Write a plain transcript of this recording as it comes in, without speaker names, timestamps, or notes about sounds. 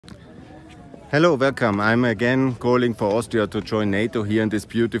Hello, welcome. I'm again calling for Austria to join NATO here in this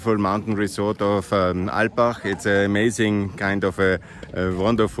beautiful mountain resort of Alpbach. It's an amazing kind of a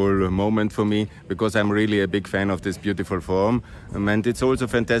wonderful moment for me because I'm really a big fan of this beautiful forum. And it's also a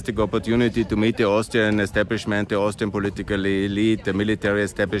fantastic opportunity to meet the Austrian establishment, the Austrian political elite, the military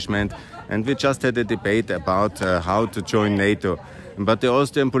establishment. And we just had a debate about how to join NATO. But the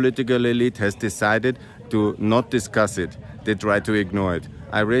Austrian political elite has decided to not discuss it. They try to ignore it.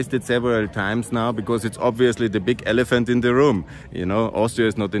 I raised it several times now because it's obviously the big elephant in the room. You know, Austria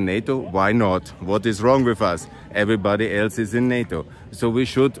is not in NATO. Why not? What is wrong with us? Everybody else is in NATO. So we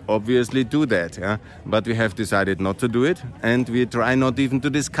should obviously do that. Yeah? But we have decided not to do it, and we try not even to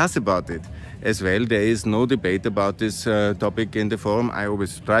discuss about it. As well, there is no debate about this topic in the forum. I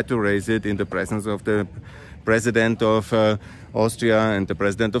always try to raise it in the presence of the President of Austria and the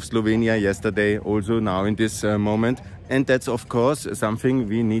President of Slovenia yesterday, also now in this moment. And that's, of course, something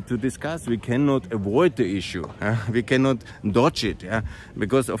we need to discuss. We cannot avoid the issue. We cannot dodge it.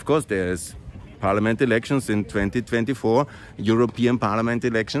 Because, of course, there is parliament elections in 2024, European Parliament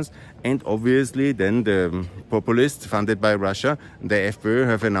elections, and obviously then the populists funded by Russia, the FPÖ,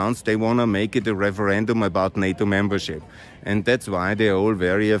 have announced they want to make it a referendum about NATO membership. And that's why they are all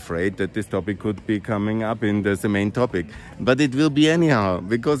very afraid that this topic could be coming up in the main topic. But it will be anyhow,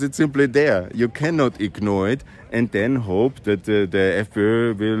 because it's simply there. You cannot ignore it and then hope that the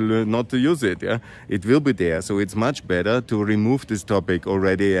FPÖ will not use it. Yeah? It will be there. So it's much better to remove this topic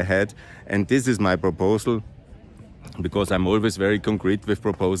already ahead. And this is my proposal, because I'm always very concrete with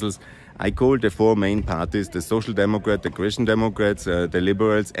proposals. I call the four main parties, the Social Democrats, the Christian Democrats, the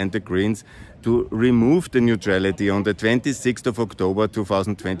Liberals and the Greens, to remove the neutrality on the 26th of October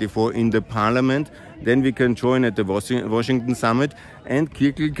 2024 in the Parliament. Then we can join at the Washington summit and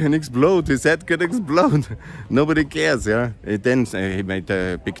Kirkel can explode, his head can explode. Nobody cares, yeah? Then he made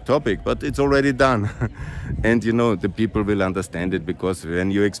a big topic, but it's already done. And you know, the people will understand it, because when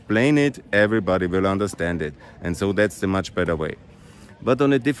you explain it, everybody will understand it. And so that's the much better way. But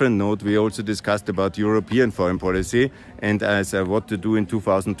on a different note, we also discussed about European foreign policy and as what to do in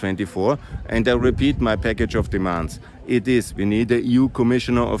 2024. And I repeat my package of demands. It is, we need a EU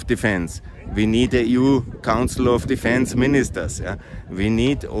Commissioner of Defense. We need a EU Council of Defense Ministers. Yeah? We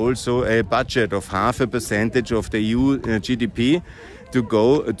need also a budget of 0.5% of the EU GDP to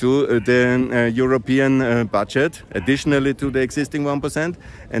go to the European budget, additionally to the existing 1%,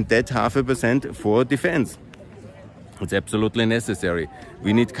 and that 0.5% for defense. It's absolutely necessary.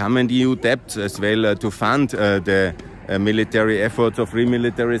 We need common EU debt as well to fund the military efforts of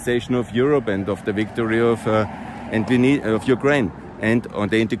remilitarization of Europe and of the victory of Ukraine, and on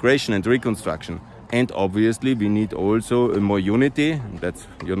the integration and reconstruction. And obviously we need also more unity. That's,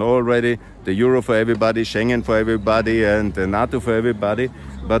 you know already, the euro for everybody, Schengen for everybody, and the NATO for everybody.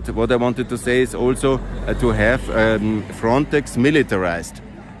 But what I wanted to say is also to have Frontex militarized.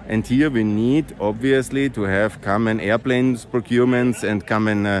 And here we need, obviously, to have common airplanes procurements and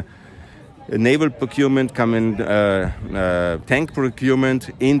common naval procurement, common tank procurement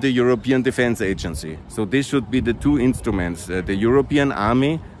in the European Defense Agency. So this should be the two instruments, the European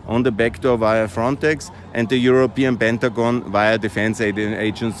Army on the back door via Frontex and the European Pentagon via Defense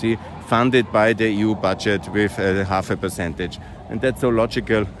Agency, funded by the EU budget with 0.5%. And that's so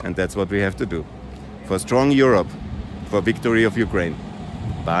logical, and that's what we have to do. For strong Europe, for victory of Ukraine.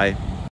 Bye.